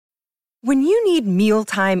When you need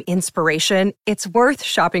mealtime inspiration, it's worth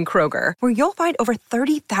shopping Kroger, where you'll find over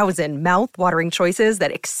 30,000 mouth-watering choices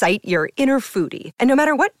that excite your inner foodie. And no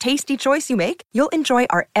matter what tasty choice you make, you'll enjoy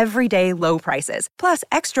our everyday low prices, plus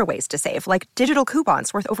extra ways to save, like digital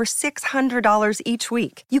coupons worth over $600 each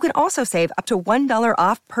week. You can also save up to $1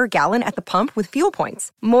 off per gallon at the pump with fuel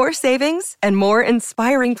points. More savings and more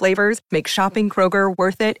inspiring flavors make shopping Kroger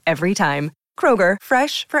worth it every time. Kroger,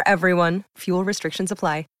 fresh for everyone. Fuel restrictions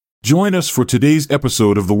apply. Join us for today's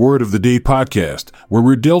episode of the Word of the Day podcast, where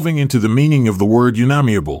we're delving into the meaning of the word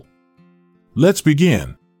unamiable. Let's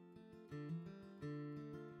begin.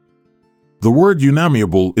 The word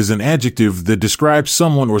unamiable is an adjective that describes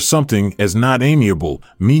someone or something as not amiable,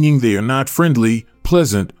 meaning they are not friendly,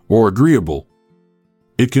 pleasant, or agreeable.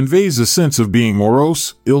 It conveys a sense of being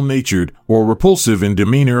morose, ill-natured, or repulsive in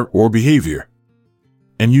demeanor or behavior.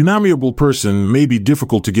 An unamiable person may be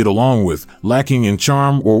difficult to get along with, lacking in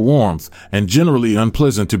charm or warmth, and generally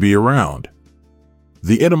unpleasant to be around.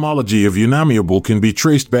 The etymology of unamiable can be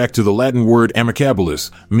traced back to the Latin word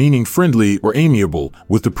amicabilis, meaning friendly or amiable,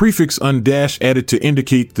 with the prefix un- added to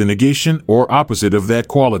indicate the negation or opposite of that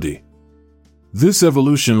quality. This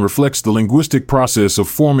evolution reflects the linguistic process of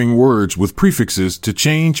forming words with prefixes to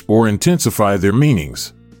change or intensify their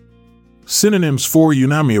meanings. Synonyms for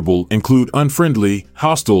unamiable include unfriendly,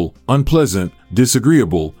 hostile, unpleasant,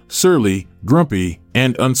 disagreeable, surly, grumpy,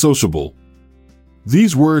 and unsociable.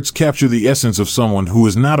 These words capture the essence of someone who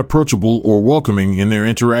is not approachable or welcoming in their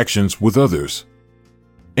interactions with others.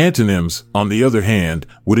 Antonyms, on the other hand,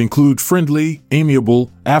 would include friendly,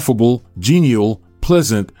 amiable, affable, genial,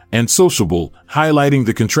 pleasant, and sociable, highlighting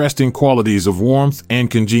the contrasting qualities of warmth and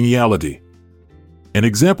congeniality. An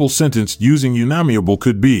example sentence using unamiable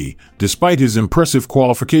could be, despite his impressive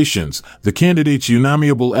qualifications, the candidate's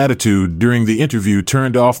unamiable attitude during the interview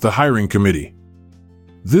turned off the hiring committee.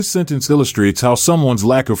 This sentence illustrates how someone's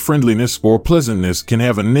lack of friendliness or pleasantness can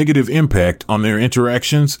have a negative impact on their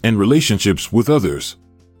interactions and relationships with others.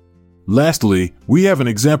 Lastly, we have an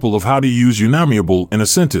example of how to use unamiable in a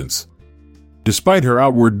sentence. Despite her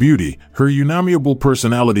outward beauty, her unamiable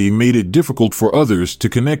personality made it difficult for others to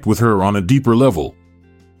connect with her on a deeper level.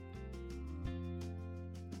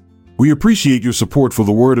 We appreciate your support for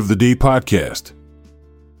the Word of the Day podcast.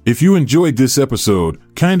 If you enjoyed this episode,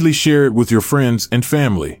 kindly share it with your friends and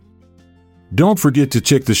family. Don't forget to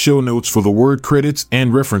check the show notes for the word credits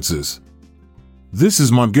and references. This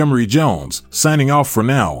is Montgomery Jones, signing off for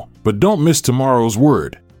now, but don't miss tomorrow's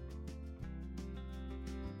word.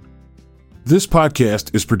 This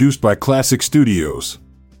podcast is produced by Classic Studios.